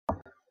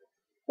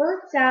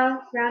Bullets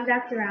south, round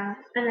after round,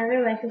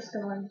 another life is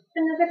stolen.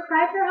 Another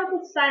cry for help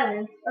is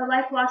silenced, a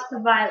life lost to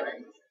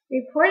violence.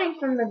 Reporting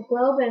from the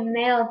Globe and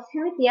Mail,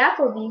 Timothy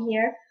Appleby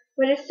here.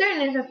 What is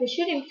certain is that the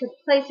shooting took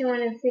place in one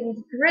of the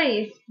city's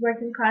grittiest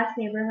working-class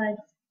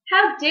neighborhoods.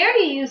 How dare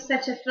you use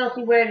such a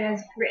filthy word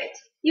as grit?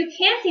 You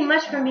can't see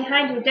much from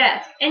behind your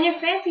desk, and your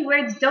fancy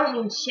words don't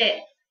mean shit.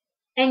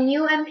 And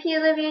you, MP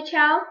Olivia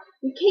Chow?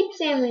 You keep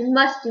saying we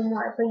must do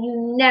more, but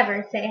you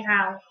never say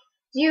how.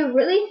 Do you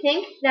really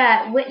think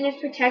that witness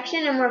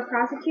protection and more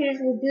prosecutors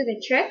will do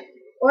the trick?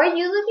 Or are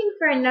you looking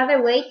for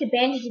another way to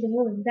bandage the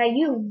wound that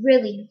you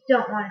really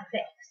don't want to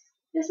fix?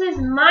 This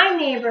is my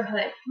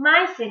neighborhood,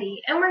 my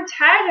city, and we're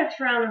tired of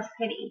Toronto's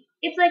pity.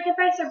 It's like if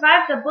I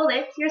survive the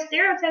bullets, your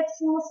stereotypes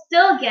will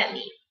still get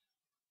me.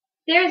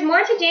 There is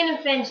more to Jane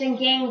and Finch than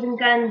gangs and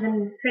guns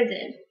and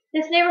prison.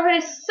 This neighborhood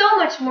is so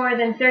much more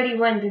than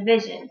 31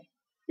 Division.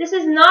 This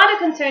is not a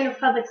concern of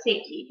public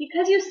safety,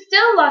 because you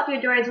still lock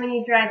your doors when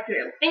you drive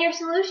through, and your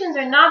solutions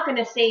are not going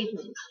to save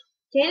me.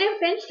 Jane and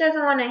Finch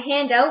doesn't want a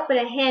handout, but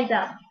a hand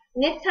up.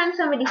 And it's time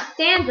somebody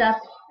stands up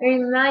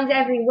and reminds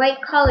every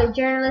white-collar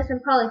journalist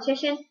and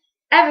politician,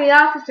 every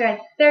officer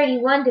at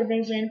 31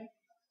 Division,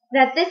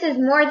 that this is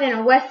more than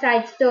a West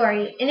Side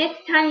story, and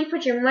it's time you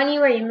put your money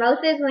where your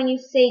mouth is when you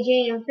say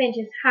Jane and Finch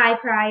is high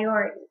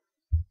priority.